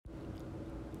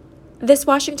This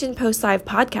Washington Post Live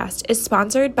podcast is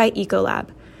sponsored by Ecolab,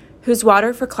 whose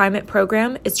Water for Climate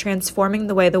program is transforming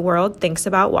the way the world thinks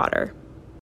about water.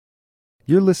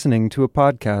 You're listening to a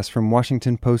podcast from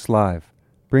Washington Post Live,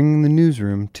 bringing the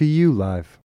newsroom to you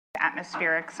live.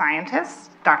 Atmospheric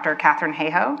scientist, Dr. Katharine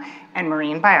Hayhoe, and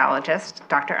marine biologist,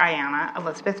 Dr. Ayana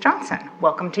Elizabeth Johnson.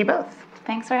 Welcome to you both.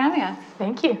 Thanks for having us.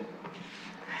 Thank you.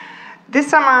 This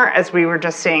summer, as we were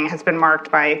just saying, has been marked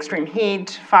by extreme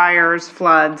heat, fires,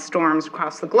 floods, storms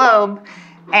across the globe,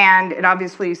 and it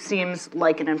obviously seems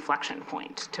like an inflection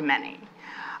point to many.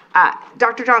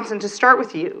 Dr. Johnson, to start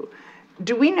with you,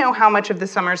 do we know how much of the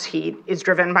summer's heat is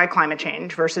driven by climate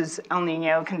change versus El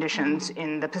Nino conditions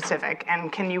in the Pacific?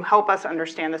 And can you help us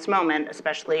understand this moment,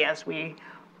 especially as we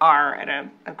are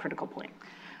at a critical point?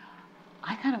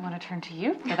 I kind of want to turn to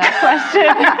you for that question.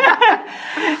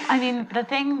 I mean, the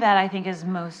thing that I think is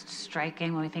most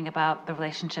striking when we think about the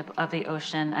relationship of the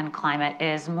ocean and climate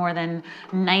is more than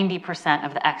 90%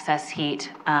 of the excess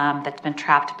heat that's been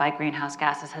trapped by greenhouse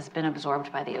gases has been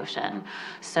absorbed by the ocean.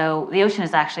 So the ocean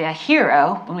is actually a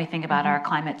hero when we think about our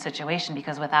climate situation,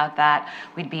 because without that,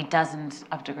 we'd be dozens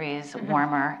of degrees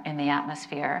warmer in the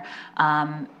atmosphere.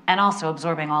 And also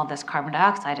absorbing all this carbon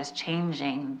dioxide is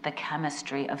changing the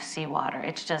chemistry of seawater.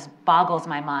 It just boggles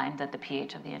my mind that the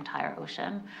pH of the entire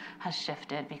ocean has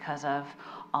shifted because of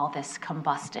all this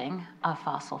combusting of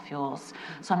fossil fuels.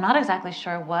 So I'm not exactly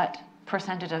sure what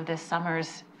percentage of this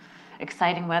summer's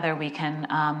exciting weather we can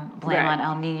blame on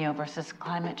El Nino versus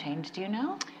climate change. Do you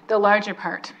know? The larger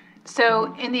part.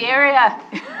 So in the area,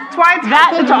 That's why it's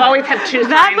helpful to always have two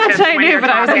scientists. That much I knew, but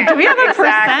I was like, do we have a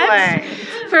percent?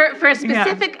 for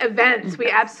specific events, we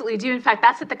absolutely do. In fact,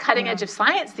 that's at the cutting edge of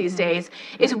science these days,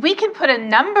 is we can put a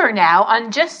number now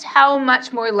on just how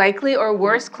much more likely or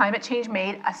worse climate change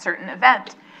made a certain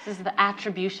event. This is the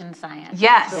attribution science.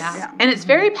 Yes, Yeah. and it's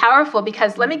very powerful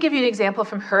because let me give you an example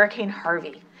from Hurricane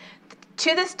Harvey.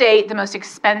 To this date, the most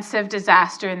expensive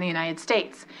disaster in the United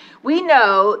States. We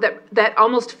know that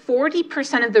almost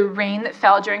 40% of the rain that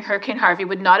fell during Hurricane Harvey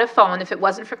would not have fallen if it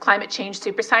wasn't for climate change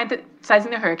supersizing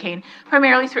the hurricane,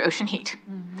 primarily through ocean heat.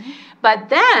 But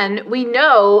then we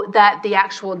know that the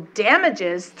actual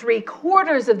damages,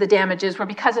 3/4 of the damages, were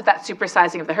because of that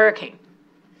supersizing of the hurricane.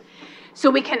 So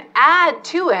we can add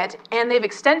to it, and they've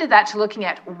extended that to looking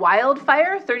at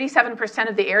wildfire. 37%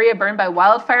 of the area burned by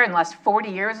wildfire in the last 40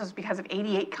 years was because of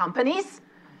 88 companies.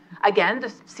 Again, the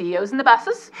CEOs and the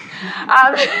buses.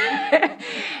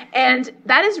 And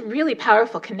that is really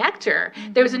powerful connector.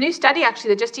 There was a new study actually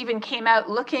that just even came out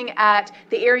looking at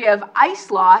the area of ice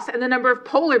loss and the number of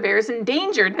polar bears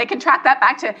endangered. They can track that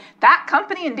back to that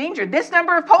company endangered this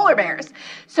number of polar bears.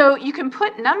 So you can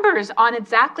put numbers on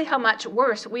exactly how much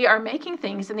worse we are making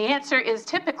things, and the answer is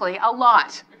typically a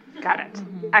lot. Got it.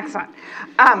 Excellent.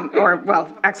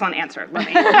 Excellent answer. Let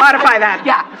me modify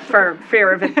that for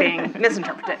fear of it being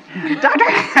misinterpreted. Dr.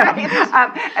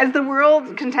 As the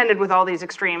world contended with all these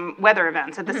extreme weather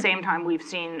events, at the same time, we've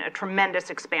seen a tremendous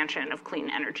expansion of clean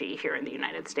energy here in the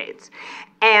United States.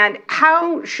 And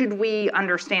how should we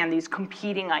understand these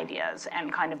competing ideas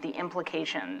and kind of the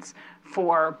implications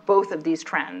for both of these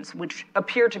trends, which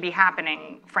appear to be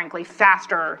happening, frankly,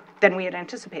 faster than we had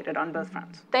anticipated on both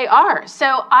fronts? They are.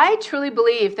 So I truly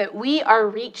believe that we are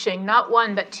reaching not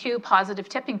one, but two positive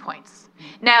tipping points.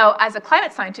 Now, as a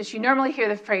climate scientist, you normally hear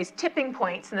the phrase tipping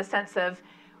points in the sense of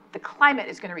the climate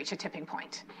is going to reach a tipping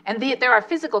point. And there are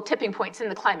physical tipping points in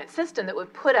the climate system that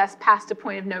would put us past a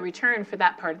point of no return for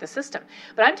that part of the system.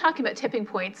 But I'm talking about tipping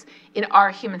points in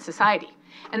our human society.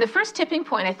 And the first tipping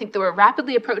point I think that we're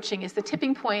rapidly approaching is the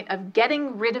tipping point of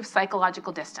getting rid of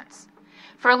psychological distance.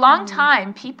 For a long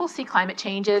time, people see climate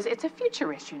change as it's a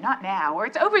future issue, not now, or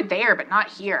it's over there, but not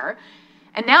here.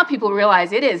 And now people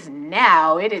realize it is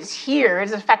now, it is here, it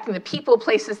is affecting the people,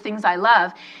 places, things I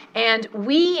love. And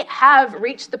we have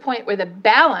reached the point where the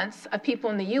balance of people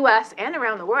in the US and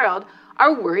around the world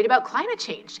are worried about climate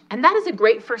change. And that is a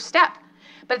great first step.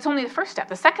 But it's only the first step.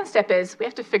 The second step is we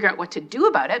have to figure out what to do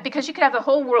about it, because you could have the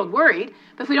whole world worried,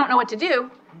 but if we don't know what to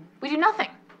do, we do nothing.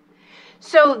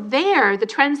 So the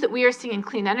trends that we are seeing in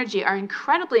clean energy are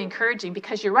incredibly encouraging,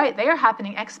 because you're right, they are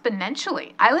happening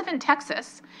exponentially. I live in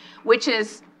Texas, which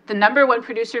is the #1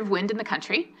 producer of wind in the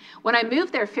country. When I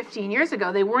moved there 15 years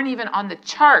ago, they weren't even on the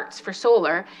charts for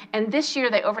solar, and this year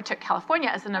they overtook California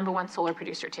as the #1 solar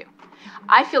producer too.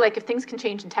 I feel like if things can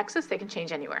change in Texas, they can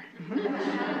change anywhere.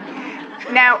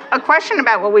 Now, a question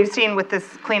about what we've seen with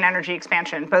this clean energy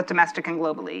expansion, both domestic and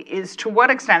globally, is to what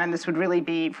extent, and this would really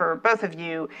be for both of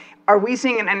you, are we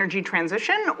seeing an energy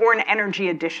transition or an energy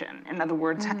addition? In other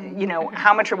words,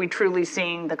 how much are we truly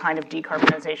seeing the kind of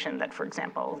decarbonization that, for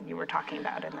example, you were talking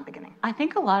about in the beginning? I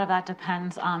think a lot of that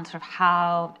depends on sort of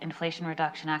how Inflation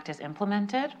Reduction Act is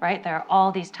implemented, right? There are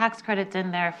all these tax credits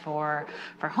in there for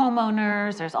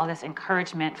homeowners. There's all this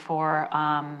encouragement for,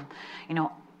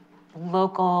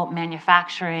 local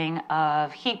manufacturing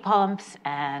of heat pumps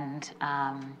and,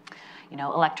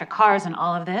 electric cars and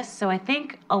all of this. So I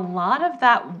think a lot of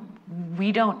that,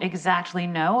 we don't exactly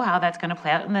know how that's going to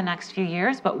play out in the next few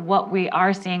years, but what we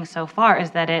are seeing so far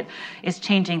is that it is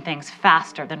changing things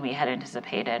faster than we had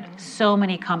anticipated. So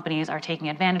many companies are taking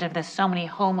advantage of this. So many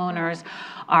homeowners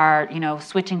are,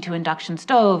 switching to induction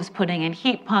stoves, putting in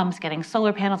heat pumps, getting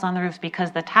solar panels on the roofs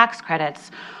because the tax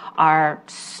credits are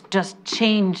just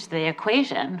change the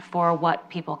equation for what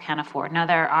people can afford. Now,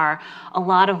 there are a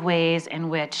lot of ways in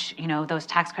which, those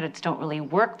tax credits don't really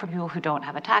work for people who don't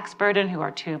have a tax burden, who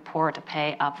are too poor to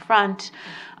pay up front.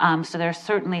 So there's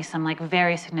certainly some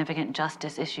very significant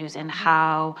justice issues in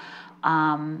how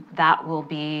that will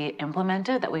be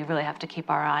implemented that we really have to keep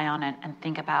our eye on and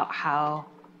think about how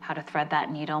to thread that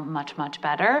needle much, much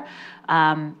better.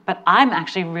 But I'm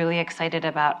actually really excited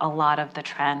about a lot of the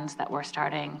trends that we're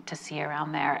starting to see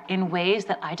around there in ways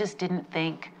that I just didn't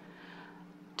think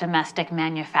domestic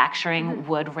manufacturing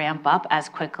would ramp up as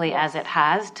quickly as it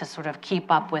has to sort of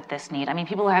keep up with this need. I mean,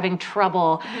 people are having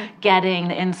trouble getting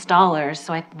the installers.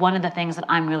 So one of the things that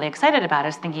I'm really excited about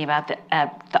is thinking about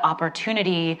the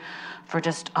opportunity for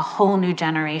just a whole new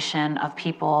generation of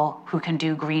people who can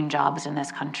do green jobs in this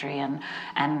country,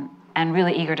 and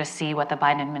really eager to see what the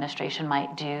Biden administration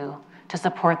might do to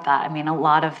support that. I mean, a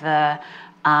lot of the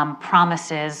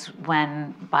promises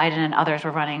when Biden and others were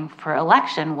running for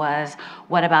election was,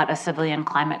 what about a civilian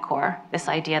climate corps? This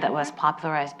idea that was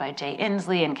popularized by Jay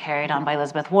Inslee and carried on by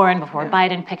Elizabeth Warren before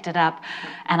Biden picked it up.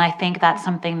 And I think that's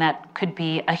something that could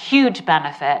be a huge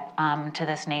benefit to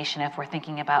this nation if we're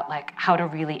thinking about how to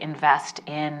really invest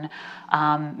in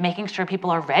making sure people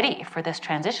are ready for this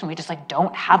transition. We just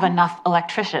don't have enough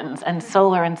electricians and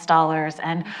solar installers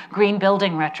and green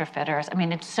building retrofitters. I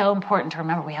mean, it's so important to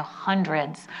remember we have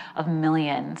hundreds of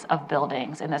millions of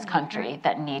buildings in this country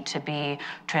that need to be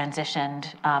transitioned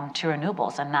to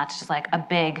renewables, and that's just a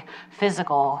big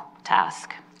physical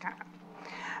task.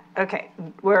 Okay,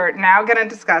 we're now going to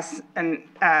discuss an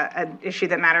issue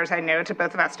that matters, I know, to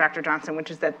both of us, Dr. Johnson,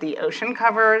 which is that the ocean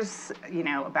covers,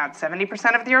 about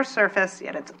 70% of the Earth's surface,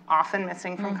 yet it's often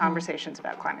missing from conversations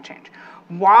about climate change.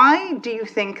 Why do you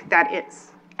think that is?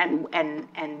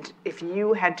 And if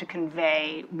you had to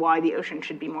convey why the ocean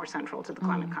should be more central to the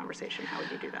climate conversation, how would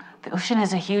you do that? The ocean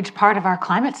is a huge part of our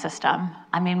climate system.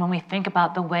 I mean, when we think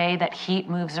about the way that heat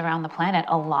moves around the planet,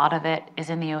 a lot of it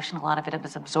is in the ocean. A lot of it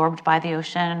is absorbed by the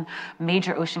ocean.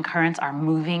 Major ocean currents are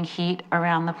moving heat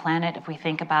around the planet. If we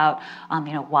think about,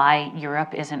 why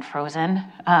Europe isn't frozen,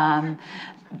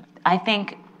 I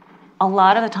think a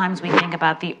lot of the times we think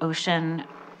about the ocean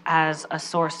as a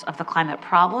source of the climate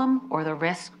problem or the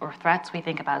risk or threats. We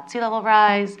think about sea level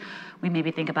rise. We maybe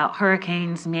think about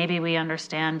hurricanes. Maybe we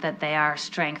understand that they are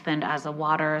strengthened as the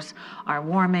waters are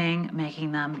warming,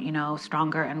 making them,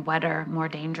 stronger and wetter, more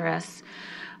dangerous.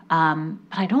 But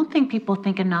I don't think people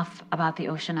think enough about the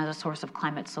ocean as a source of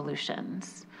climate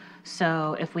solutions.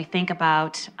 So if we think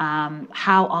about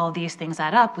how all these things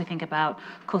add up, we think about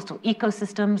coastal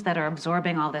ecosystems that are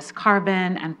absorbing all this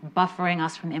carbon and buffering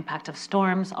us from the impact of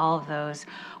storms, all of those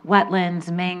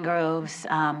wetlands, mangroves,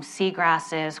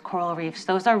 seagrasses, coral reefs.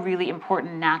 Those are really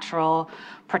important natural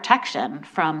protection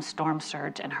from storm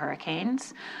surge and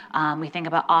hurricanes. We think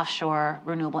about offshore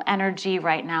renewable energy.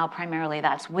 Right now, primarily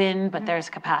that's wind, but there's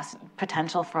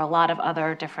potential for a lot of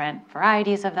other different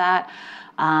varieties of that.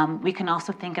 We can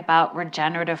also think about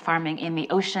regenerative farming in the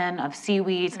ocean of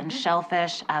seaweeds and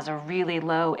shellfish as a really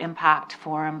low impact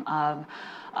form of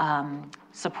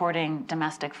supporting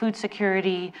domestic food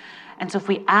security. And so if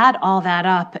we add all that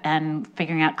up and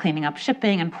figuring out cleaning up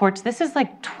shipping and ports, this is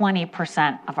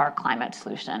 20% of our climate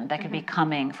solution that could be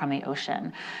coming from the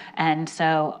ocean. And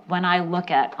so when I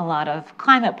look at a lot of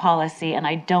climate policy and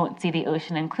I don't see the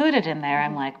ocean included in there,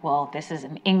 I'm like, well, this is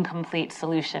an incomplete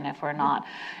solution if we're not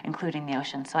including the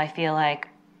ocean. So I feel like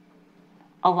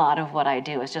a lot of what I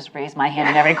do is just raise my hand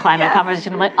in every climate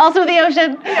conversation. I'm like, also the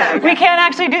ocean. We can't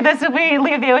actually do this if we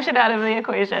leave the ocean out of the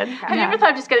equation. Have you ever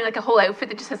thought of just getting a whole outfit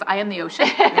that just says, I am the ocean?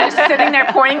 Just sitting there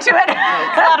pointing to it?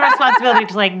 It's a lot of responsibility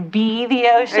to be the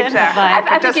ocean. Exactly.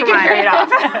 But I think you can carry it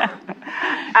off.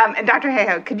 And Dr.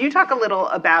 Hayhoe, could you talk a little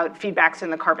about feedbacks in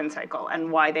the carbon cycle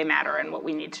and why they matter and what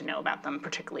we need to know about them,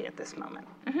 particularly at this moment?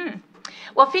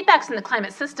 Well, feedbacks in the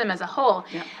climate system as a whole.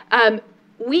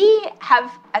 We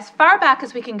have, as far back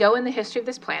as we can go in the history of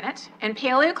this planet, and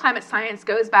paleoclimate science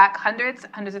goes back hundreds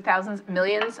of thousands,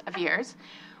 millions of years,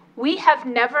 we have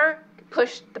never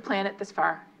pushed the planet this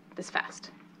far, this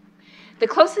fast. The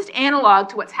closest analog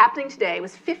to what's happening today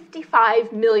was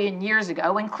 55 million years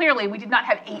ago, when clearly we did not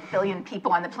have 8 billion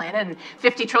people on the planet and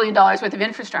 $50 trillion worth of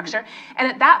infrastructure. And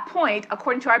at that point,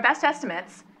 according to our best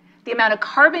estimates, the amount of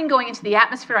carbon going into the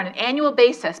atmosphere on an annual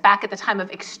basis back at the time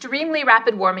of extremely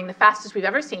rapid warming, the fastest we've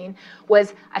ever seen,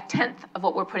 was 1/10 of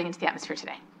what we're putting into the atmosphere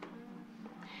today.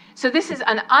 So this is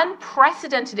an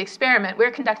unprecedented experiment we're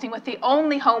conducting with the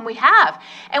only home we have.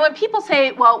 And when people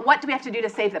say, well, what do we have to do to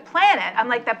save the planet? I'm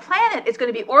like, the planet is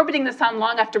going to be orbiting the sun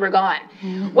long after we're gone.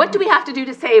 What do we have to do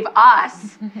to save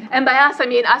us? And by us, I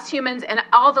mean us humans and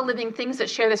all the living things that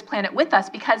share this planet with us.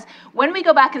 Because when we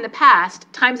go back in the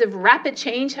past, times of rapid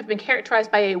change have been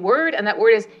characterized by a word, and that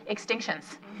word is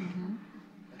extinctions.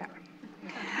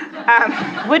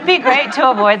 Would be great to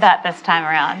avoid that this time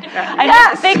around.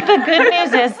 I think the good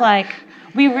news is, like,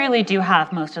 we really do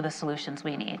have most of the solutions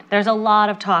we need. There's a lot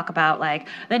of talk about, like,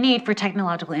 the need for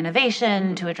technological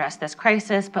innovation to address this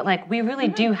crisis, but, like, we really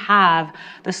do have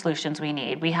the solutions we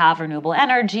need. We have renewable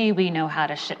energy. We know how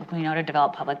to we know to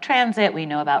develop public transit. We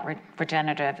know about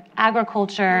regenerative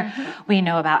agriculture. We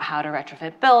know about how to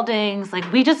retrofit buildings. Like,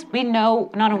 we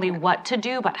know not only what to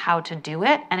do, but how to do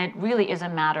it. And it really is a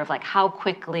matter of, like, how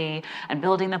quickly, and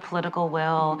building the political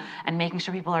will and making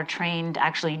sure people are trained to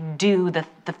actually do the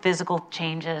physical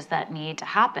changes that need to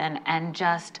happen. And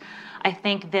just, I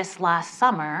think this last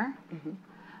summer,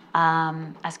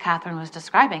 as Katharine was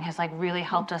describing, has, like, really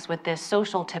helped us with this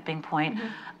social tipping point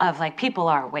of, like, people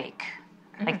are awake.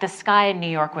 Like, the sky in New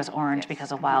York was orange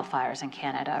because of wildfires in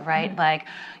Canada, right? Like,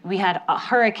 we had a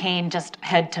hurricane just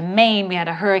head to Maine. We had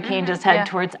a hurricane just head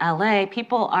towards LA.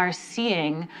 People are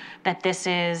seeing that this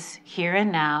is here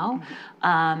and now.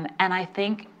 And I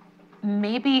think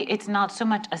maybe it's not so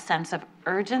much a sense of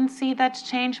urgency that's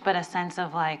changed, but a sense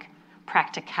of, like,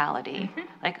 practicality.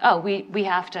 Like, oh, we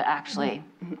have to actually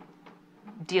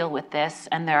deal with this,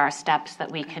 and there are steps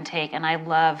that we can take. And I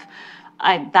love,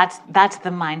 that's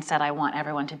the mindset I want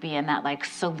everyone to be in, that, like,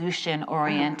 solution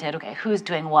oriented. Okay, who's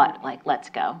doing what? Like, let's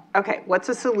go. Okay, what's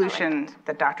a solution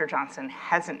that Dr. Johnson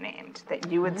hasn't named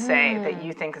that you would say that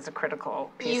you think is a critical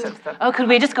piece of the... Oh, could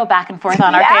we just go back and forth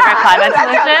on our favorite climate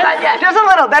solution? Just a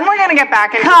little. Then we're going to get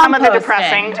back into some of the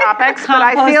depressing topics, but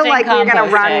I feel like we're going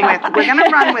to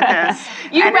run with this.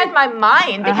 You read my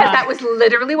mind, because that was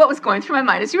literally what was going through my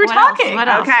mind as you were talking. What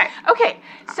else? Okay.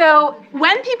 So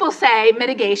when people say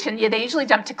mitigation, they usually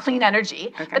jump to clean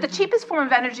energy. But the cheapest form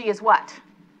of energy is what?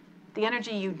 The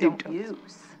energy you don't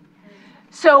use.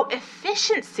 So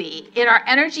efficiency in our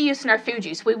energy use and our food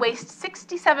use, we waste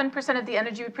 67% of the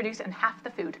energy we produce and half the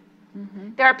food.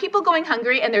 There are people going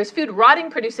hungry, and there's food rotting,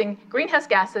 producing greenhouse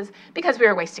gases because we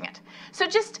are wasting it. So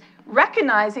just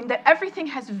recognizing that everything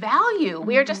has value.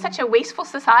 We are just such a wasteful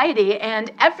society,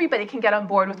 and everybody can get on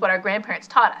board with what our grandparents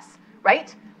taught us,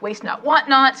 right? Waste not, want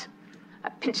not. A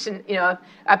pinch, an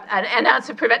ounce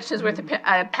of prevention is worth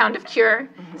a pound of cure.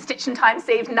 Stitch in time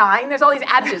saves 9. There's all these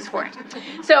adages for it.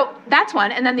 So that's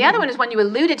one. And then the other one is one you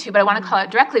alluded to, but I want to call it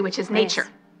directly, which is nature.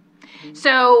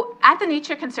 So at the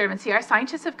Nature Conservancy, our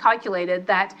scientists have calculated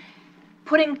that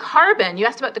putting carbon, you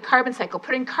asked about the carbon cycle,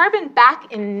 putting carbon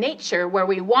back in nature where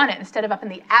we want it instead of up in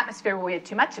the atmosphere where we had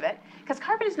too much of it, because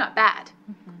carbon is not bad.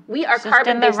 We are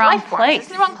carbon-based life forms. It's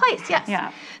in the wrong place, yes.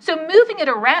 Yeah. So moving it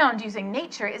around using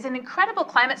nature is an incredible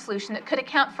climate solution that could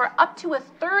account for up to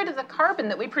 1/3 of the carbon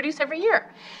that we produce every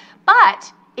year.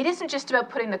 But it isn't just about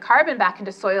putting the carbon back into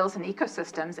soils and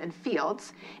ecosystems and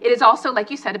fields. It is also,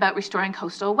 like you said, about restoring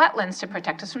coastal wetlands to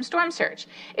protect us from storm surge.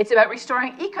 It's about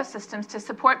restoring ecosystems to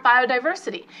support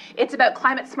biodiversity. It's about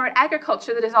climate-smart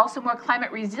agriculture that is also more climate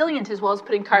resilient, as well as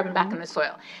putting carbon back in the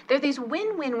soil. There are these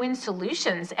win-win-win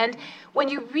solutions. And when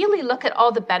you really look at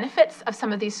all the benefits of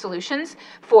some of these solutions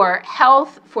for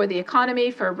health, for the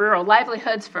economy, for rural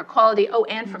livelihoods, for equality,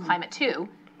 and for climate too,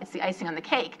 it's the icing on the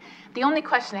cake. The only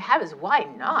question I have is why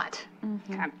not?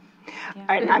 Okay. All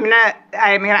right, I'm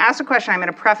gonna ask a question. I'm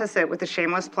gonna preface it with a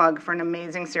shameless plug for an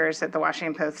amazing series that the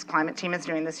Washington Post's climate team is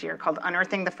doing this year called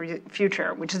Unearthing the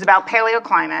Future, which is about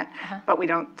paleoclimate, but we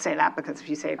don't say that because if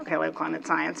you say paleoclimate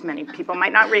science, many people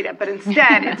might not read it. But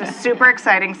instead, it's a super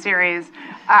exciting series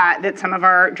that some of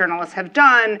our journalists have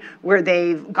done, where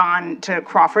they've gone to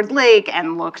Crawford Lake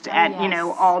and looked at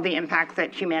all the impact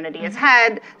that humanity has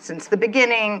had since the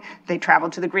beginning. They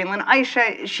traveled to the Greenland ice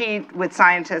sheet with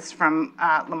scientists from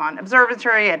Lamont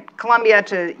Observatory at Columbia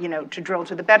to drill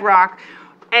to the bedrock.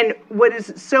 And what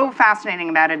is so fascinating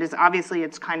about it is obviously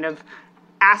it's kind of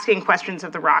asking questions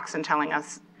of the rocks and telling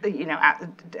us,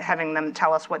 having them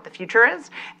tell us what the future is.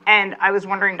 And I was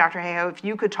wondering, Dr. Hayhoe, if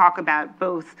you could talk about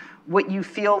both what you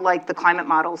feel like the climate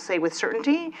models say with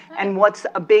certainty and what's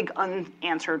a big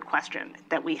unanswered question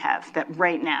that we have that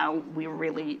right now we're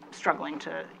really struggling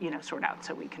to sort out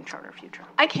so we can chart our future.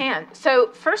 I can.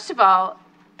 So first of all,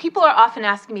 people are often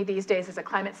asking me these days as a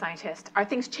climate scientist, are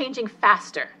things changing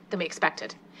faster than we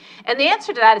expected? And the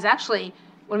answer to that is actually,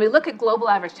 when we look at global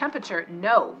average temperature,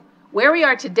 no. Where we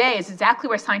are today is exactly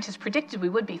where scientists predicted we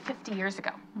would be 50 years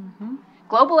ago. Mm-hmm.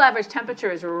 Global average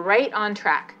temperature is right on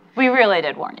track. We really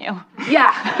did warn you.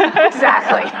 Yeah,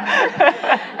 exactly.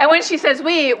 And when she says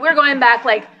we're going back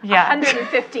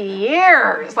 150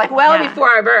 years, before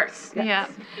our births. Yes. Yeah.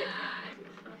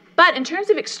 But in terms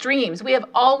of extremes, we have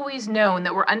always known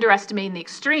that we're underestimating the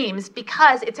extremes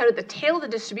because it's out at the tail of the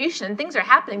distribution and things are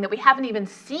happening that we haven't even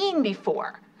seen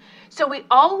before. So we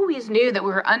always knew that we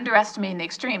were underestimating the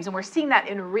extremes, and we're seeing that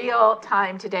in real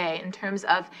time today in terms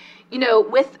of,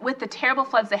 with the terrible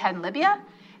floods they had in Libya,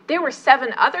 there were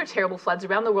 7 other terrible floods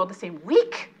around the world the same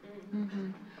week. Mm-hmm.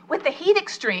 With the heat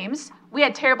extremes, we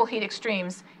had terrible heat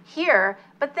extremes here,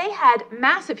 but they had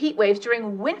massive heat waves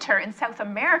during winter in South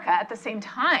America at the same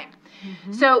time.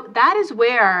 Mm-hmm. So that is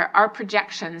where our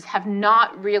projections have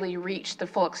not really reached the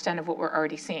full extent of what we're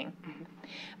already seeing. Mm-hmm.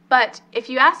 But if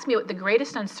you ask me what the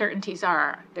greatest uncertainties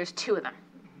are, there's 2 of them.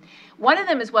 One of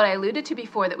them is what I alluded to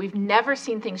before, that we've never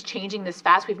seen things changing this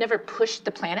fast. We've never pushed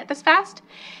the planet this fast.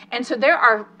 And so there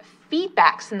are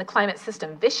feedbacks in the climate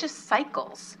system, vicious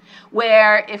cycles,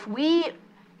 where if we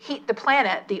heat the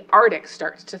planet, the Arctic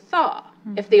starts to thaw.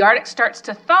 Mm-hmm. If the Arctic starts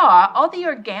to thaw, all the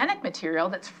organic material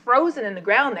that's frozen in the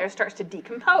ground there starts to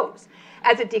decompose.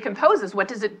 As it decomposes, what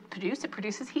does it produce? It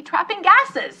produces heat-trapping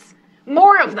gases.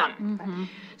 More of them. Mm-hmm.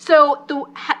 So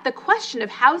the question of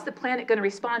how's the planet going to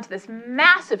respond to this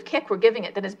massive kick we're giving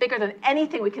it that is bigger than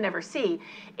anything we can ever see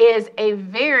is a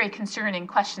very concerning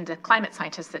question to climate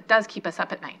scientists that does keep us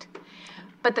up at night.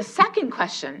 But the second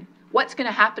question, what's going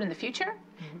to happen in the future?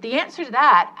 Mm-hmm. The answer to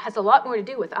that has a lot more to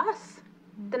do with us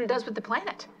than it does with the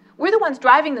planet. We're the ones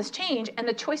driving this change, and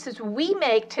the choices we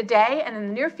make today and in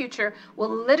the near future will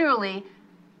literally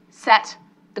set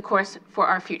the course for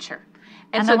our future.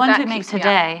 And so the ones we make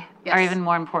today are even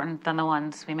more important than the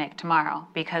ones we make tomorrow,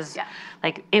 because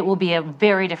it will be a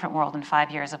very different world in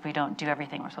 5 years if we don't do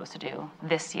everything we're supposed to do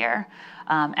this year.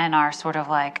 And are sort of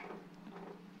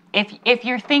if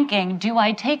you're thinking, do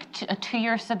I take a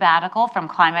 2-year sabbatical from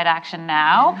climate action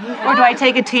now, or do I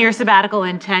take a 2-year sabbatical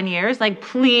in 10 years?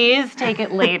 Please take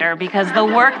it later, because the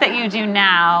work that you do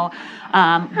now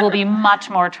will be much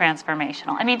more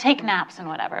transformational. I mean, take naps and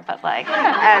whatever, but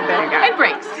and there you go. And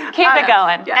breaks. Keep it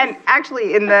going. Yes. And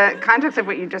actually, in the context of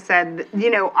what you just said,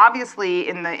 obviously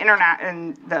in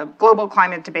the global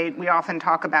climate debate, we often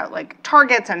talk about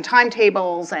targets and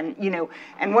timetables, and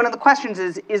and one of the questions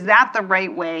is that the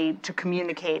right way to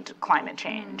communicate climate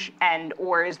change,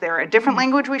 or is there a different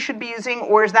language we should be using,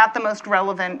 or is that the most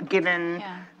relevant given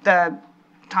the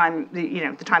time,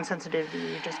 the time sensitivity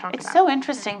you just talked about? It's so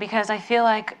interesting because I feel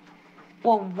I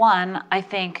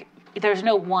think there's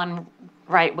no one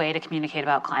right way to communicate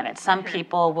about climate. Some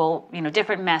people will,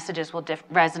 different messages will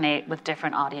resonate with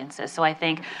different audiences. So I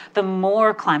think the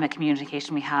more climate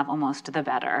communication we have, almost the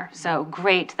better. So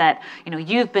great that,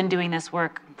 you've been doing this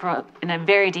work in a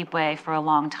very deep way for a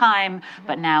long time,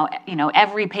 but now,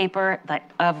 every paper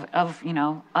that of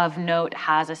note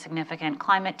has a significant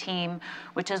climate team,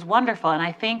 which is wonderful. And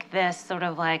I think this sort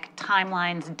of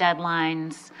timelines,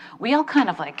 deadlines, we all kind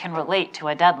of can relate to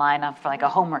a deadline of a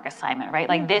homework assignment,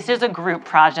 right? This is a group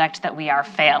project that we are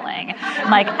failing.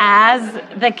 As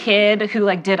the kid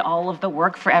who did all of the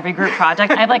work for every group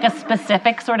project, I have a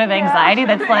specific sort of anxiety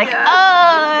that's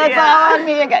it's all on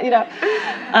me again,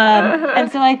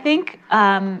 and so I think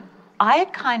I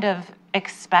kind of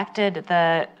expected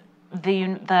the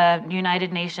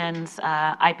United Nations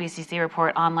IPCC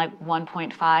report on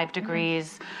 1.5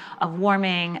 degrees of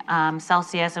warming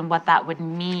Celsius and what that would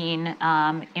mean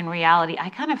in reality. I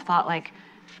kind of thought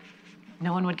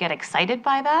no one would get excited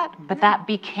by that, but that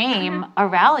became a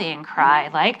rallying cry.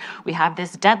 Like, we have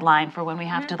this deadline for when we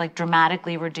have to like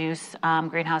dramatically reduce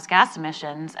greenhouse gas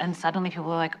emissions, and suddenly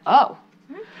people are like, oh,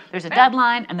 there's a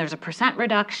deadline and there's a %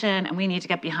 reduction and we need to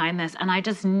get behind this. And I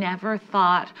just never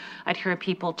thought I'd hear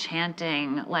people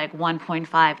chanting like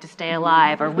 1.5 to stay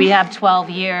alive, or we have 12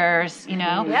 years, you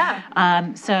know?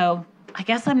 Yeah. So I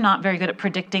guess I'm not very good at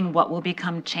predicting what will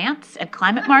become chants at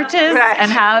climate marches and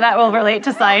how that will relate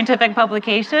to scientific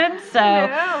publications. So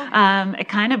it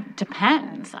kind of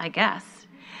depends, I guess.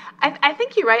 I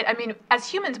think you're right. I mean, as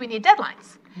humans, we need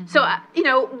deadlines. So,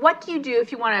 what do you do if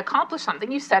you want to accomplish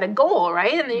something? You set a goal,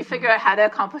 right? And then you figure out how to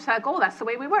accomplish that goal. That's the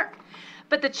way we work.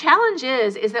 But the challenge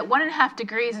is that 1.5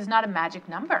 degrees is not a magic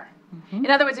number.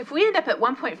 In other words, if we end up at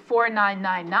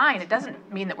 1.4999, it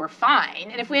doesn't mean that we're fine.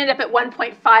 And if we end up at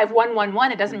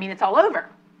 1.5111, it doesn't mean it's all over.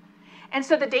 And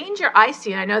so the danger I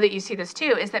see, and I know that you see this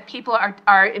too, is that people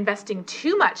are investing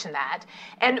too much in that.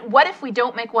 And what if we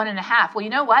don't make 1.5? Well, you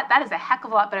know what? That is a heck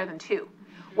of a lot better than 2.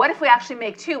 What if we actually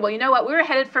make 2? Well, you know what? We were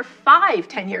headed for 5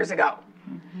 10 years ago.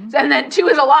 And then 2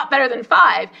 is a lot better than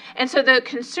 5. And so the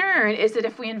concern is that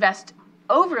if we invest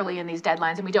overly in these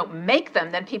deadlines and we don't make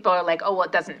them, then people are like, oh, well,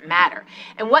 it doesn't matter.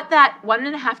 And what that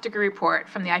 1.5 degree report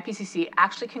from the IPCC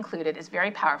actually concluded is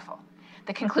very powerful.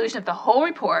 The conclusion of the whole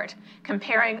report,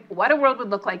 comparing what a world would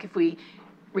look like if we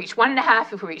reached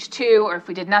 1.5, if we reached 2, or if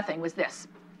we did nothing, was this.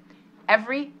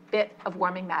 Every bit of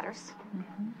warming matters.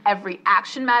 Every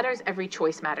action matters. Every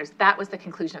choice matters. That was the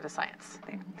conclusion of the science.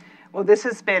 Well, this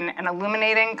has been an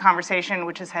illuminating conversation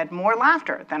which has had more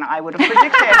laughter than I would have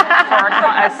predicted for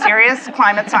a serious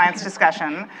climate science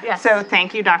discussion. Yes. So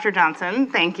thank you, Dr. Johnson.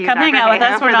 Thank you, Come Dr. hang out with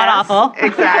Hayhoe, us. We're not awful.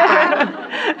 Exactly.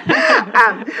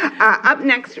 Up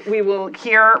next, we will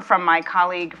hear from my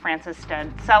colleague, Frances Stead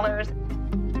Sellers.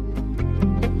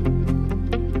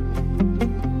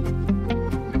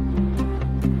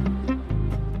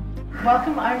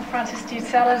 Welcome, I'm Frances Stead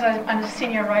Sellers. I'm a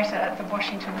senior writer at the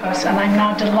Washington Post, and I'm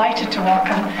now delighted to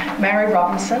welcome Mary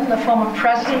Robinson, the former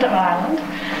President of Ireland,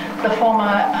 the former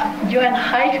UN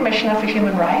High Commissioner for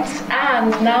Human Rights,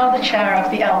 and now the chair of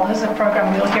the Elders, a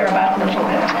program we'll hear about in a little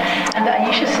bit, and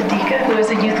Ayisha Siddiqa, who is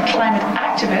a youth climate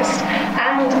activist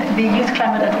and the youth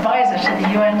climate advisor to the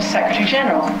UN Secretary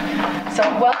General. So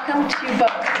welcome to you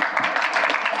both.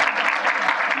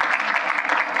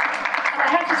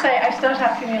 I start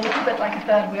out feeling a little bit like a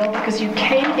third wheel because you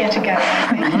came here together, I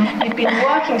think. You've been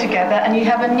working together and you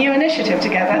have a new initiative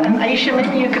together. And Ayisha,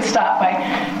 maybe you could start by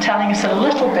telling us a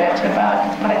little bit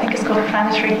about what I think is called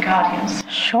Planetary Guardians.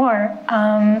 Sure.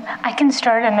 I can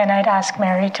start and then I'd ask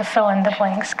Mary to fill in the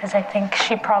blanks because I think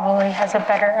she probably has a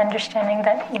better understanding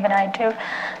than even I do.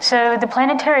 So the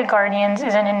Planetary Guardians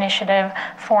is an initiative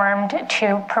formed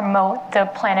to promote the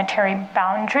planetary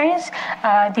boundaries.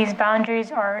 These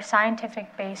boundaries are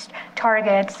scientific-based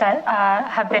targets that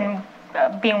have been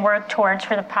being worked towards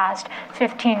for the past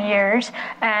 15 years.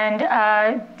 And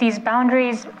these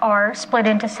boundaries are split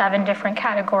into 7 different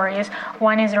categories.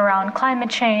 One is around climate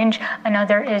change,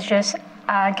 another is just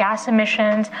gas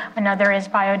emissions, another is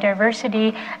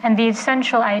biodiversity, and the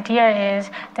essential idea is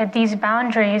that these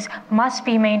boundaries must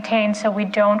be maintained so we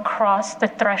don't cross the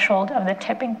threshold of the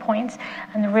tipping points.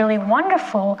 And the really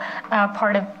wonderful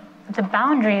part of the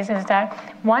boundaries is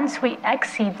that once we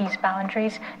exceed these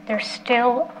boundaries, there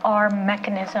still are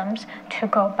mechanisms to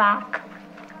go back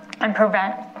and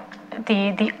prevent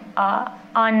the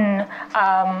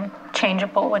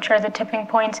unchangeable, which are the tipping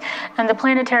points. And the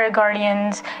Planetary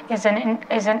Guardians is an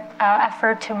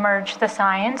effort to merge the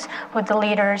science with the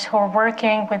leaders who are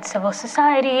working with civil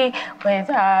society, with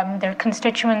their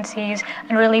constituencies,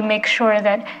 and really make sure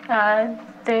that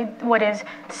what is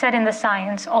said in the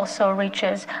science also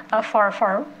reaches a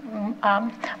far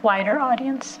wider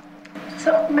audience.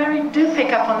 So, Mary, do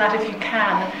pick up on that if you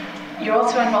can. You're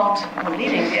also involved in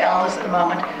leading the Elders at the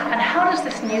moment. And how does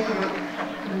this new group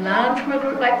learn from a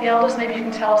group like the Elders? Maybe you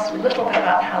can tell us a little bit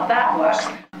about how that works.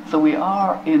 So we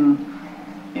are in,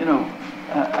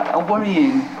 a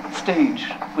worrying stage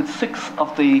with 6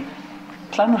 of the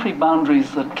planetary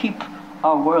boundaries that keep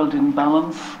our world in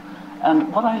balance.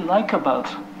 And what I like about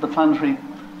the planetary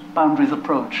boundaries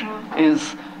approach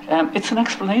is it's an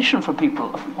explanation for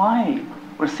people of why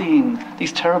we're seeing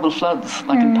these terrible floods,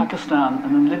 like in Pakistan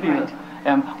and in Libya,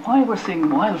 why we're seeing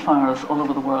wildfires all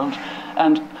over the world.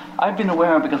 And I've been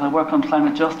aware, because I work on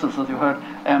climate justice, as you heard,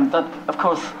 that, of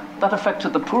course, that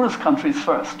affected the poorest countries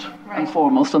first and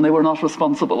foremost, and they were not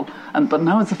responsible. But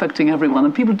now it's affecting everyone,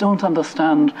 and people don't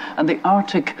understand. And the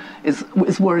Arctic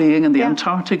is worrying, and the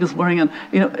Antarctic is worrying, and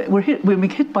we're being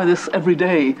hit by this every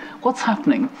day. What's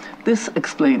happening? This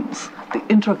explains the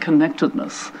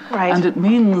interconnectedness, and it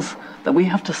means that we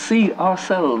have to see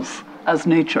ourselves as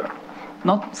nature,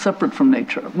 not separate from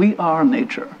nature. We are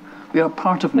nature. We are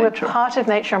part of nature. We're part of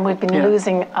nature, and we've been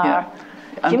losing our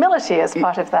humility as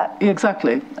part of that.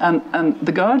 Exactly. And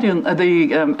the Guardian,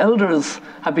 the elders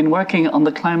have been working on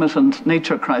the climate and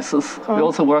nature crisis. We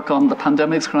also work on the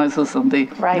pandemics crisis and the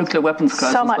nuclear weapons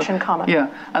crisis. So much in common. Yeah,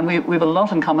 and we have a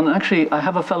lot in common. And actually, I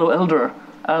have a fellow elder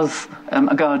as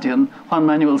a Guardian, Juan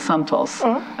Manuel Santos,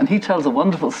 and he tells a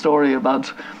wonderful story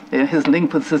about his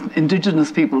link with his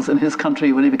indigenous peoples in his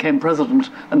country when he became president,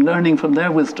 and learning from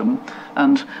their wisdom.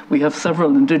 And we have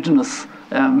several indigenous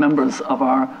members of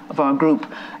our group,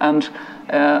 and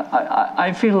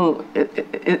I feel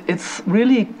it's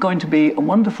really going to be a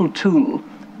wonderful tool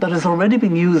that has already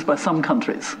been used by some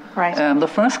countries. The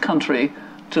first country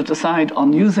to decide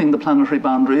on using the planetary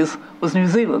boundaries was New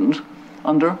Zealand,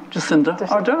 under Jacinda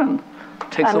Ardern.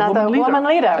 Takes another woman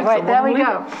leader. Right, there we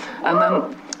go.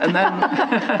 And then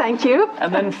thank you.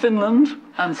 And then Finland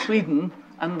and Sweden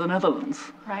and the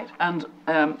Netherlands. Right. And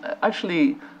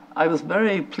actually, I was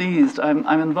very pleased.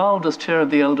 I'm involved as chair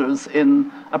of the elders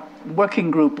in a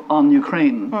working group on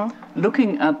Ukraine,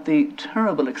 looking at the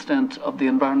terrible extent of the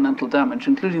environmental damage,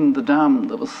 including the dam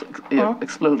that was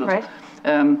exploded. Right.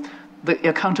 The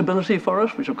accountability for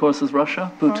it, which of course is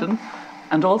Russia, Putin,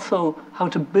 and also how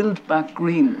to build back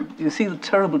green. You see the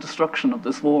terrible destruction of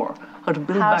this war. How to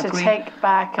build back green. How to take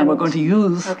back. And we're going to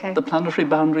use the planetary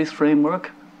boundaries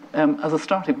framework as a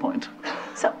starting point.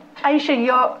 So, Ayisha,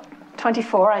 you're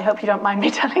 24. I hope you don't mind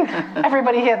me telling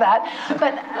everybody here that.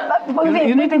 But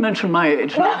you need to mention my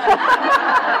age.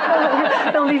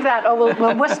 We'll leave that, or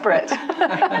we'll whisper it.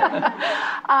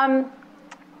 And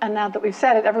now that we've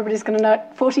said it, everybody's going to know it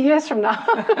 40 years from now.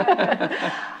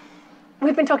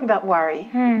 We've been talking about worry.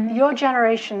 Your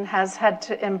generation has had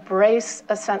to embrace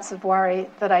a sense of worry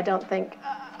that I don't think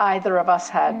either of us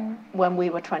had when we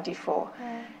were 24.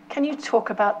 Can you talk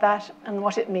about that and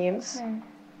what it means?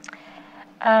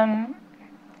 How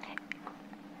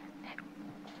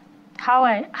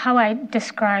I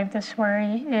describe this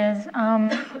worry is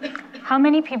how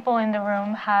many people in the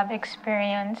room have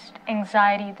experienced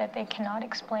anxiety that they cannot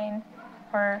explain,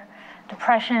 or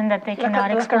depression that they cannot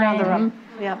explain. Look around the room.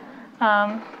 Yeah.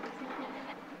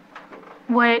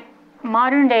 What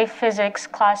modern day physics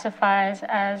classifies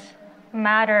as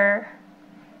matter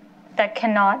that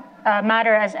cannot,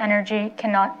 matter as energy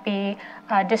cannot be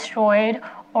destroyed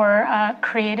or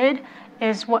created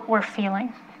is what we're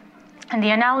feeling. And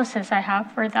the analysis I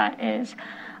have for that is,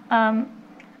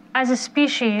 as a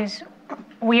species,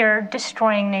 we are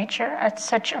destroying nature at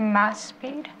such a mass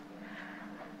speed.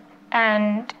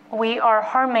 And we are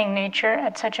harming nature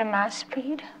at such a mass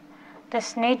speed.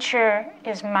 This nature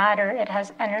is matter, it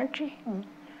has energy.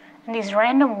 And these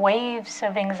random waves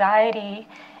of anxiety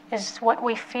is what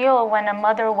we feel when a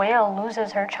mother whale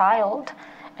loses her child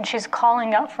and she's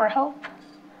calling out for help.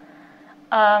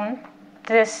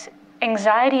 This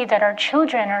anxiety that our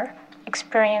children are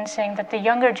experiencing, that the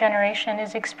younger generation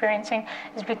is experiencing,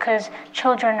 is because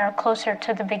children are closer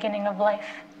to the beginning of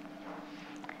life.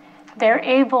 They're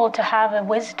able to have a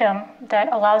wisdom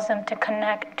that allows them to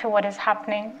connect to what is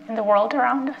happening in the world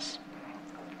around us.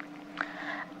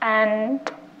 And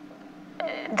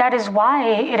that is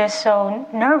why it is so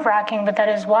nerve-wracking, but that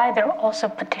is why they're also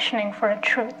petitioning for a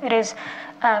truth. It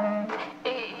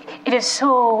is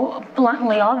so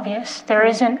bluntly obvious. There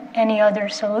isn't any other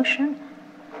solution.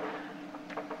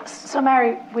 So,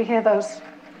 Mary, we hear those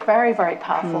very, very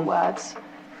powerful words.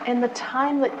 In the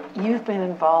time that you've been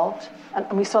involved, and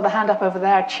we saw the hand up over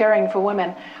there cheering for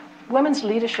women, women's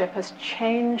leadership has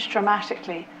changed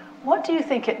dramatically. What do you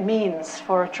think it means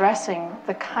for addressing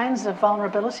the kinds of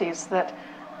vulnerabilities that,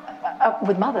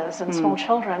 with mothers and small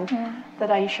children, that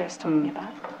Ayisha is talking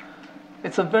about?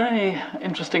 It's a very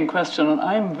interesting question, and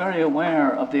I'm very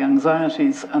aware of the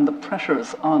anxieties and the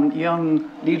pressures on young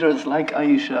leaders like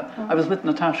Ayisha. I was with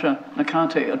Natasha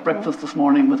Nakate at breakfast this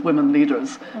morning with women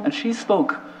leaders, and she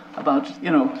spoke about,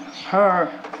 her,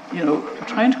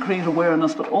 trying to create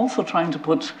awareness, but also trying to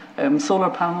put solar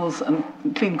panels and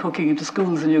clean cooking into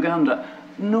schools in Uganda.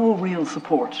 No real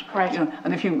support. Right.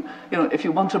 And if you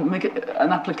want to make it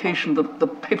an application, the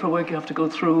paperwork you have to go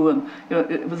through, and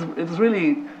it was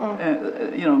really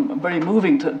very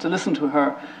moving to listen to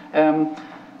her.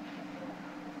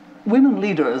 Women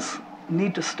leaders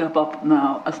need to step up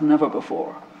now as never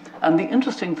before. And the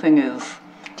interesting thing is,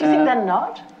 do you think they're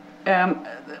not?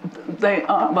 They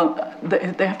are, well,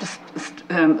 they have to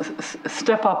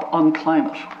step up on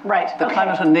climate. Right. The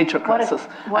climate and nature crisis.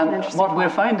 What we're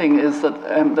finding is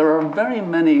that there are very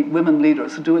many women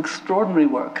leaders who do extraordinary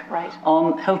work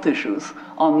on health issues,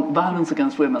 on violence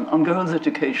against women, on girls'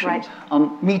 education,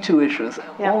 on Me Too issues,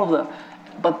 all of that.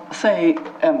 But say,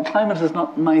 climate is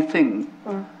not my thing.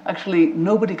 Actually,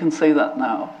 nobody can say that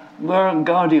now. We're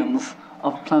guardians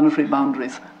of planetary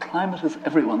boundaries. Climate is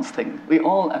everyone's thing. We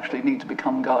all actually need to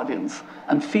become guardians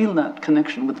and feel that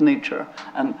connection with nature.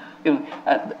 And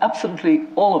absolutely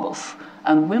all of us.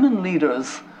 And women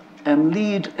leaders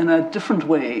lead in a different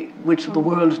way, which the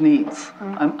world needs.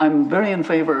 I'm very in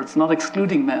favor. It's not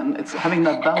excluding men. It's having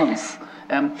that balance.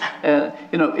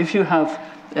 If you have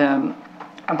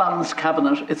a balanced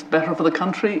cabinet, it's better for the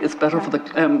country, it's better for the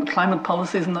climate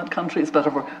policies in that country, it's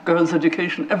better for girls'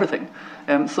 education, everything.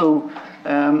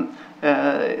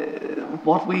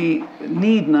 What we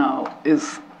need now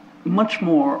is much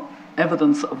more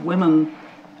evidence of women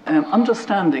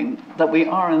understanding that we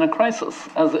are in a crisis.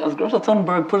 As Greta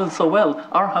Thunberg put it so well,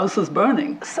 our house is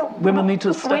burning. So women need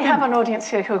to step in. We have an audience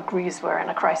here who agrees we're in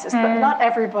a crisis, but not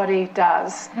everybody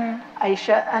does,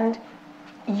 Ayisha. And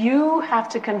you have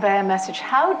to convey a message.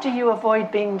 How do you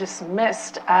avoid being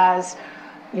dismissed as,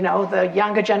 the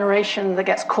younger generation that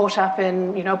gets caught up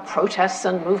in, protests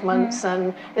and movements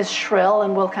and is shrill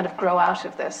and will kind of grow out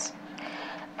of this?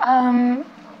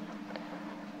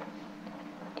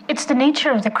 It's the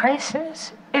nature of the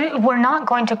crisis. We're not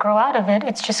going to grow out of it.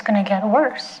 It's just going to get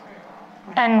worse.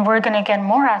 And we're going to get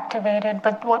more activated.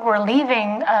 But what we're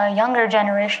leaving younger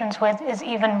generations with is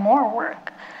even more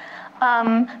work.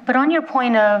 But on your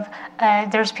point of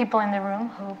there's people in the room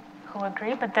who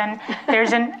agree, but then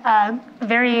there's a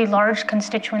very large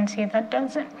constituency that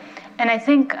doesn't. And I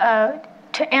think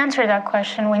to answer that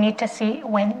question, we need to see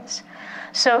wins.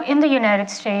 So in the United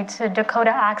States, the Dakota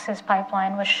Access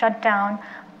Pipeline was shut down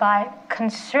by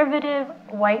conservative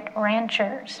white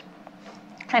ranchers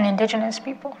and indigenous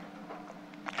people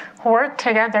who worked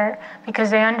together because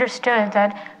they understood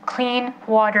that clean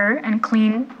water and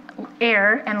clean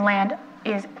air and land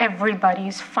is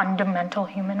everybody's fundamental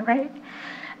human right.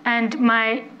 And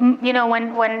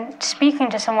when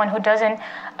speaking to someone who doesn't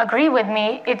agree with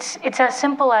me, it's as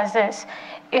simple as this.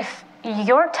 If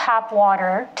your tap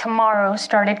water tomorrow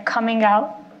started coming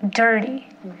out dirty,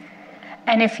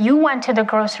 and if you went to the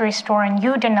grocery store and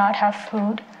you did not have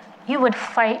food, you would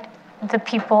fight the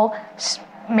people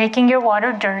making your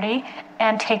water dirty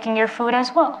and taking your food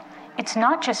as well. It's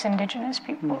not just indigenous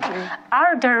people.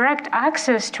 Our direct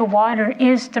access to water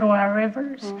is through our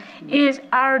rivers. Is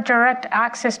our direct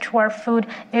access to our food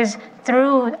is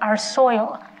through our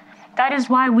soil. That is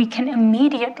why we can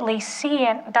immediately see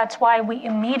it. That's why we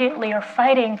immediately are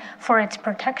fighting for its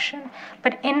protection.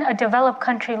 But in a developed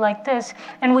country like this,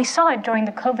 and we saw it during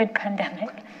the COVID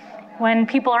pandemic, when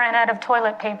people ran out of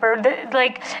toilet paper,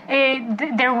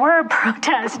 there were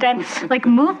protests and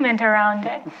movement around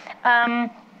it.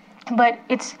 But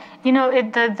it's,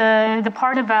 the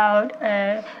part about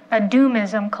a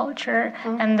doomism culture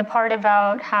and the part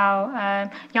about how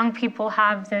young people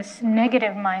have this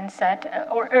negative mindset,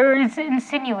 or it's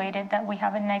insinuated that we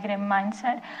have a negative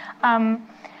mindset.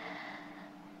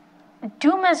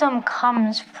 Doomism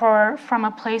comes from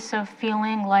a place of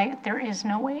feeling like there is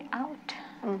no way out.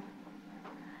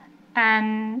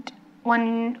 And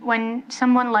when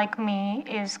someone like me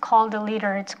is called a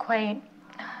leader, it's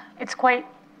quite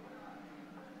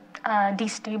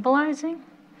destabilizing,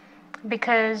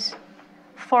 because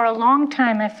for a long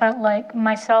time I felt like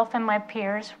myself and my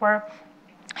peers were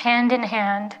hand in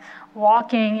hand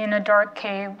walking in a dark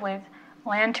cave with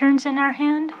lanterns in our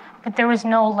hand, but there was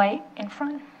no light in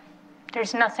front.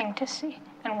 There's nothing to see,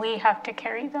 and we have to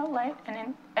carry that light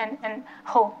and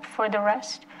hope for the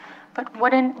rest. But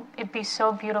wouldn't it be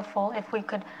so beautiful if we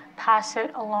could pass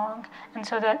it along, and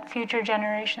so that future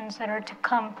generations that are to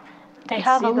come, they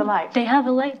have a light. They have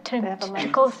a light to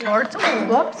go towards.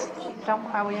 Whoops! Don't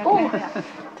worry.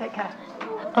 Take care.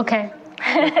 Okay.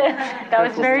 That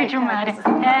was very dramatic.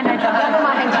 And never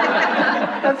mind.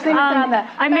 Let's leave it down there.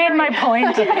 I made my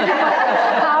point.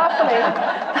 Powerfully.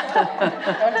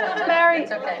 Mary,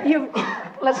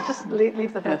 let's just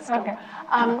leave the bit still. Okay.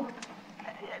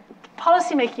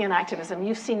 Policy making and activism,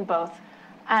 you've seen both.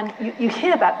 And you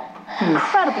hear that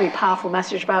incredibly powerful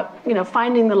message about,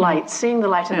 finding the light, seeing the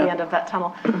light at the end of that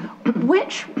tunnel.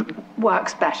 Which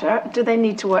works better? Do they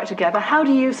need to work together? How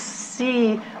do you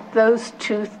see those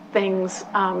two things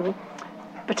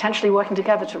potentially working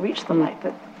together to reach the light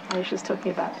that Ayisha's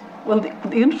talking about? Well,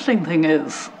 the interesting thing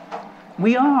is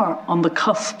we are on the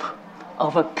cusp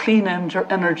of a clean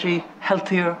energy,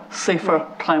 healthier, safer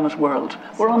climate world.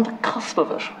 We're on the cusp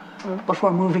of it, but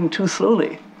we're moving too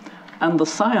slowly. And the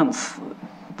science,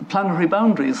 the planetary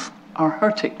boundaries are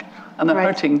hurting, and they're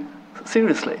hurting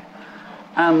seriously.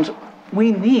 And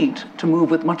we need to move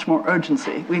with much more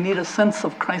urgency. We need a sense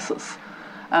of crisis.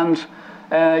 And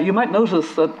you might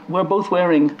notice that we're both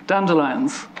wearing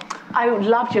dandelions. I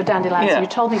loved your dandelions. Yeah. You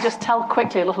told me, just tell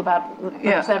quickly a little about,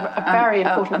 because they're a very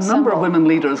important A number symbol. of women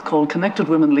leaders called Connected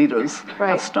Women Leaders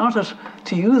have started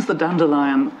to use the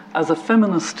dandelion as a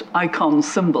feminist icon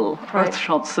symbol,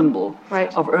 earth-shot symbol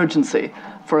of urgency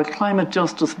for a climate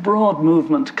justice broad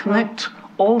movement, connect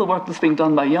all the work that's being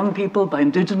done by young people, by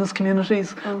indigenous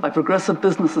communities, by progressive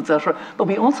business, etc. But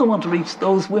we also want to reach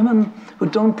those women who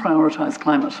don't prioritize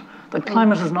climate. That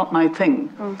climate is not my thing.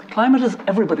 Climate is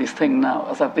everybody's thing now,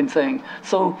 as I've been saying.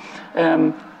 So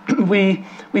we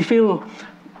feel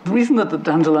the reason that the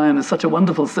dandelion is such a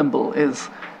wonderful symbol is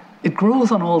it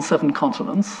grows on all 7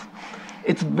 continents.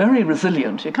 It's very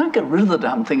resilient. You can't get rid of the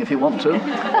damn thing if you want to.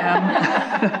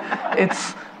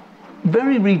 It's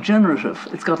very regenerative.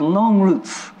 It's got long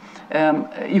roots.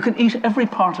 You can eat every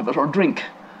part of it or drink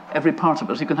every part of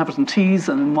it. You can have it in teas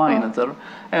and in wine, etc.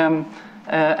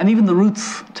 And even the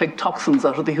roots take toxins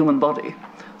out of the human body.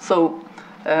 So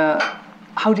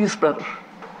how do you spread it?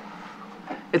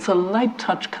 It's a light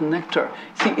touch connector.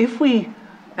 See, if we,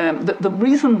 the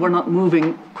reason we're not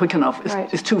moving quick enough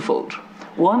is twofold.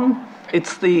 One,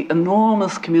 it's the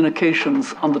enormous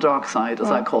communications on the dark side,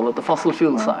 as I call it, the fossil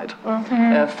fuel side.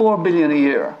 4 billion a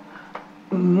year,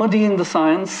 muddying the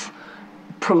science,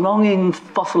 prolonging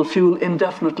fossil fuel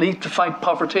indefinitely to fight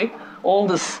poverty, all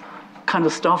this kind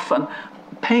of stuff, and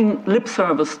paying lip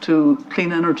service to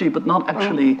clean energy, but not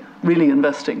actually really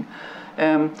investing.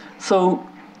 So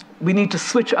we need to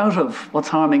switch out of what's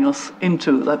harming us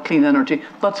into that clean energy.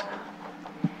 But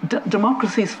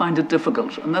democracies find it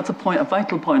difficult, and that's a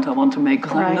vital point I want to make,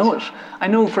 because I know it. I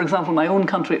know, for example, my own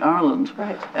country, Ireland,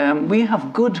 we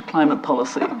have good climate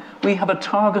policy. We have a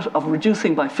target of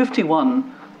reducing by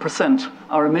 51%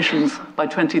 our emissions by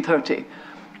 2030.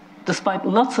 Despite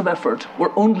lots of effort,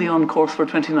 we're only on course for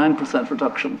 29%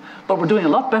 reduction, but we're doing a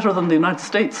lot better than the United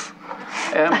States.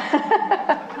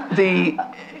 The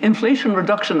Inflation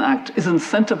Reduction Act is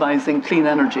incentivizing clean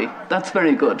energy. That's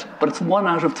very good, but it's 1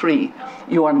 out of 3.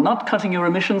 You are not cutting your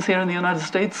emissions here in the United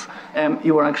States.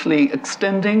 You are actually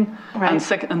extending, and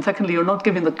secondly, you're not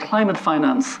giving the climate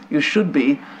finance you should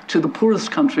be to the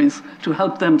poorest countries to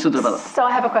help them to develop. So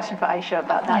I have a question for Ayisha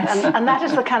about that, and that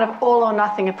is the kind of all or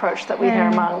nothing approach that we hear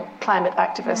among climate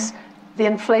activists. The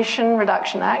Inflation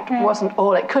Reduction Act wasn't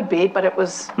all it could be, but it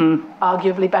was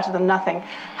arguably better than nothing.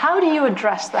 How do you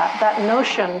address that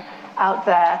notion out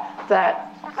there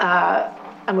that,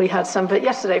 and we heard some of it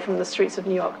yesterday from the streets of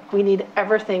New York, we need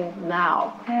everything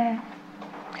now?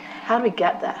 How do we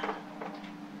get there?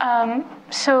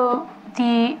 So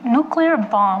the nuclear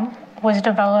bomb was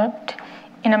developed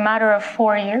in a matter of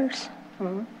 4 years.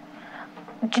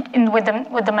 With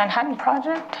the Manhattan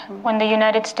Project, when the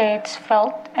United States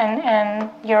felt and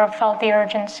Europe felt the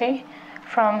urgency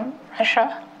from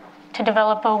Russia to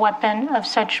develop a weapon of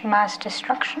such mass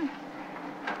destruction.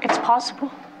 It's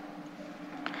possible.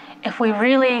 If we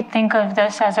really think of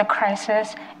this as a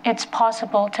crisis, it's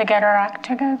possible to get our act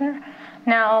together.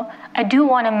 Now, I do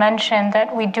want to mention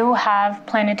that we do have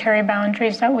planetary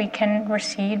boundaries that we can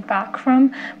recede back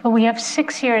from, but we have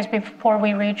 6 years before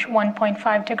we reach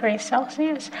 1.5 degrees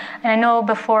Celsius. And I know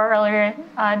earlier,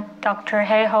 Dr.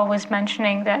 Hayhoe was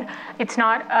mentioning that it's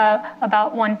not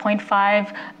about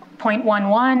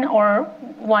 1.5.11 or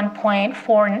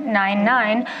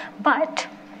 1.499, but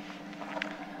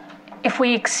if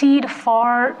we exceed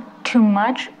far too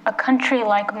much, a country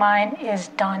like mine is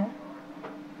done.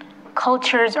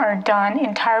 Cultures are done,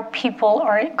 entire people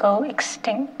go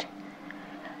extinct.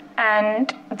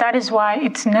 And that is why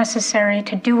it's necessary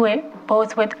to do it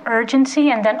both with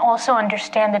urgency and then also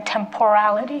understand the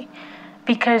temporality,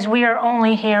 because we are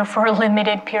only here for a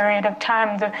limited period of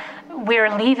time. We are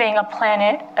leaving a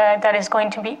planet that is going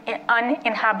to be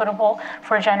uninhabitable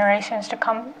for generations to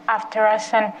come after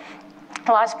us. And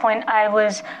last point, I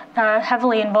was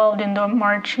heavily involved in the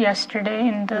march yesterday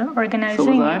in the organizing. So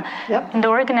was I. In the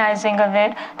organizing of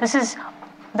it. This is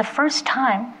the first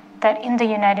time that in the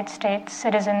United States,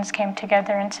 citizens came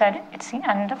together and said it's the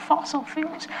end of fossil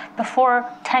fuels. Before,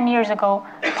 10 years ago,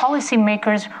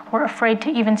 policymakers were afraid to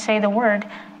even say the word.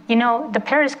 You know, the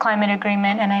Paris Climate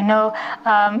Agreement, and I know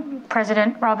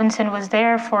President Robinson was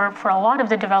there for a lot of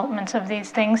the developments of these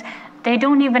things. They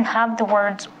don't even have the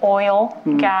words oil,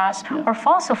 gas, or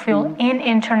fossil fuel in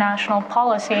international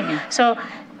policy. So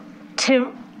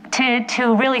to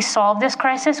to really solve this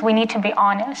crisis, we need to be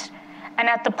honest. And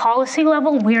at the policy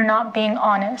level, we're not being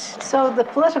honest. So the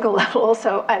political level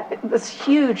also, there's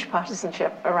huge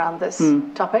partisanship around this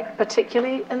topic,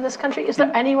 particularly in this country. Is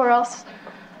there anywhere else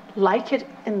like it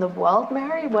in the world,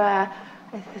 Mary, where...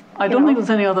 I don't think there's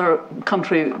any other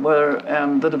country where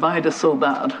the divide is so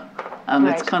bad, and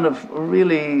it's kind of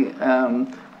really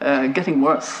getting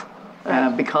worse.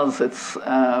 Because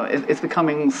it's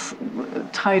becoming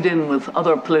tied in with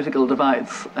other political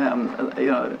divides.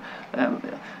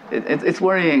 It's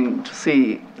worrying to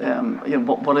see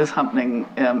what is happening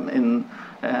in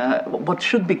what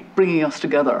should be bringing us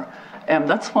together.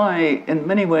 That's why, in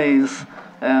many ways,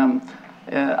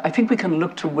 I think we can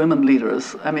look to women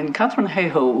leaders. I mean, Katharine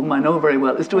Hayhoe, whom I know very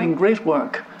well, is doing great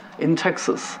work in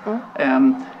Texas.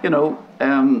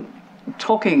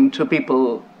 Talking to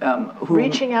people who...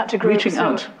 Reaching out to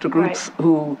groups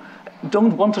who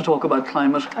don't want to talk about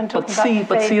climate, but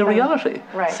see a reality.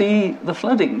 See the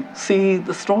flooding, see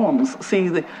the storms,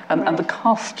 see and the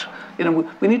cost.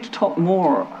 We need to talk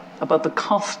more about the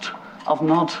cost of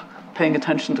not paying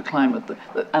attention to climate,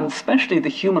 and especially the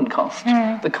human cost,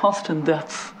 the cost in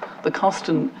deaths, the cost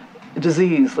in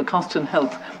disease, the cost in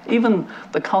health, even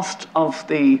the cost of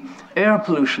the air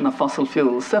pollution of fossil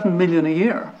fuels, 7 million a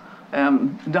year.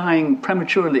 Dying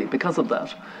prematurely because of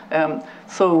that.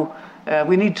 So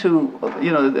we need to,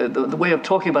 the way of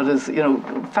talking about it is,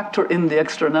 factor in the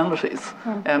externalities.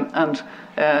 And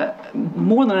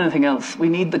more than anything else, we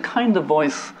need the kind of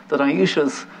voice that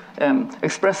Ayisha's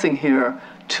expressing here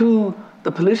to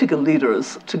the political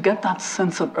leaders to get that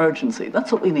sense of urgency.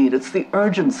 That's what we need. It's the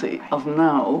urgency of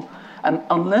now. And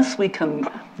unless we can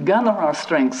gather our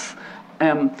strengths,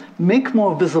 make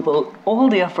more visible all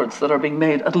the efforts that are being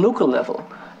made at local level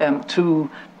to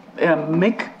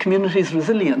make communities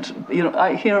resilient.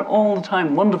 I hear all the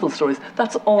time wonderful stories.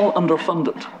 That's all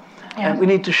underfunded. We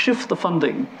need to shift the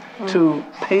funding to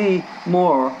pay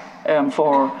more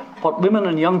for what women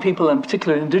and young people, and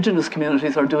particularly indigenous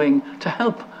communities, are doing to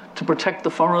help to protect the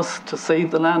forests, to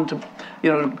save the land,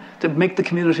 to make the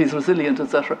communities resilient,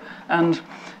 etc. And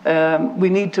we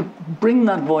need to bring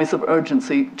that voice of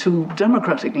urgency to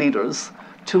democratic leaders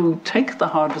to take the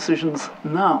hard decisions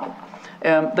now.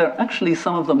 There are actually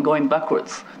some of them going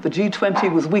backwards. The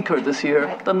G20 was weaker this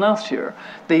year than last year.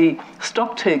 The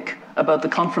stocktake about the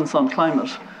Conference on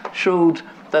Climate showed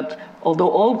that although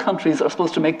all countries are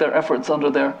supposed to make their efforts under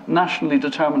their nationally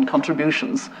determined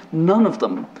contributions, none of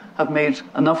them have made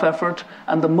enough effort,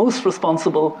 and the most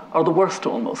responsible are the worst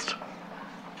almost.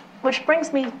 Which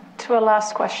brings me to a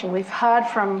last question. We've heard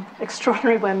from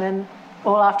extraordinary women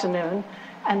all afternoon,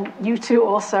 and you two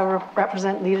also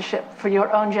represent leadership for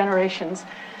your own generations.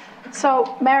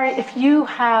 So, Mary, if you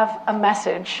have a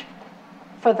message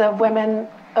for the women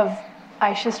of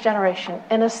Ayisha's generation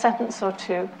in a sentence or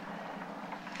two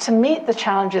to meet the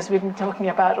challenges we've been talking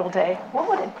about all day, what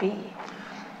would it be?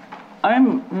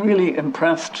 I'm really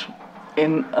impressed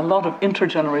in a lot of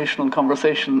intergenerational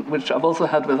conversation, which I've also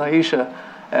had with Ayisha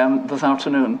this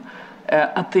afternoon,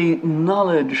 at the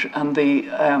knowledge and the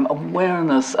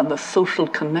awareness and the social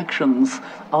connections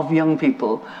of young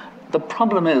people. The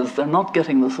problem is they're not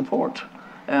getting the support.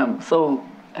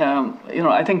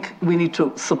 I think we need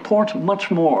to support much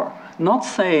more, not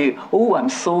say, oh, I'm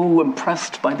so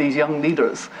impressed by these young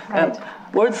leaders.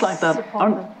 Words like that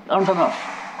aren't enough.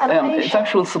 It's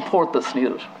actual support that's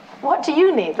needed. What do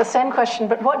you need? The same question,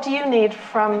 but what do you need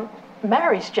from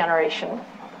Mary's generation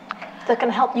that can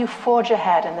help you forge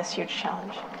ahead in this huge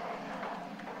challenge?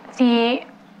 The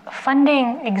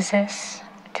funding exists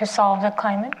to solve the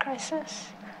climate crisis.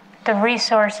 The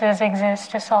resources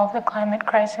exist to solve the climate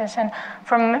crisis. And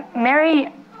from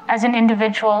Mary as an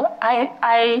individual,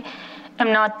 I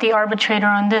am not the arbitrator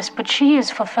on this, but she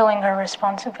is fulfilling her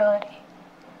responsibility.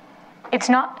 It's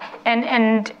not,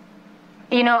 and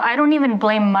I don't even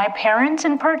blame my parents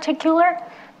in particular,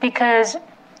 because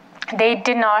they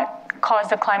did not cause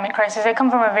the climate crisis. I come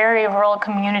from a very rural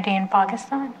community in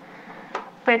Pakistan.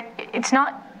 But it's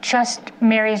not just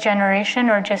Mary's generation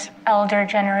or just elder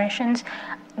generations.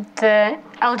 The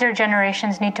elder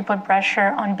generations need to put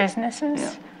pressure on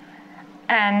businesses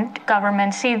and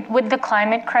governments. See, with the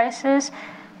climate crisis,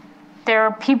 there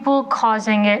are people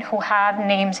causing it who have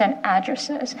names and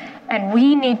addresses, and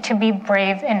we need to be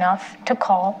brave enough to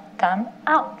call them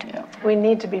out. We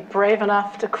need to be brave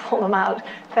enough to call them out.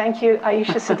 Thank you,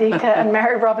 Ayisha Siddiqa and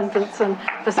Mary Robinson,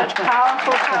 for such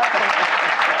powerful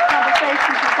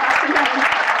conversations this afternoon.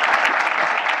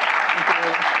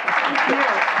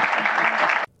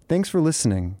 Thanks for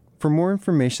listening. For more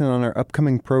information on our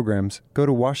upcoming programs, go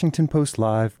to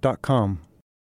WashingtonPostLive.com.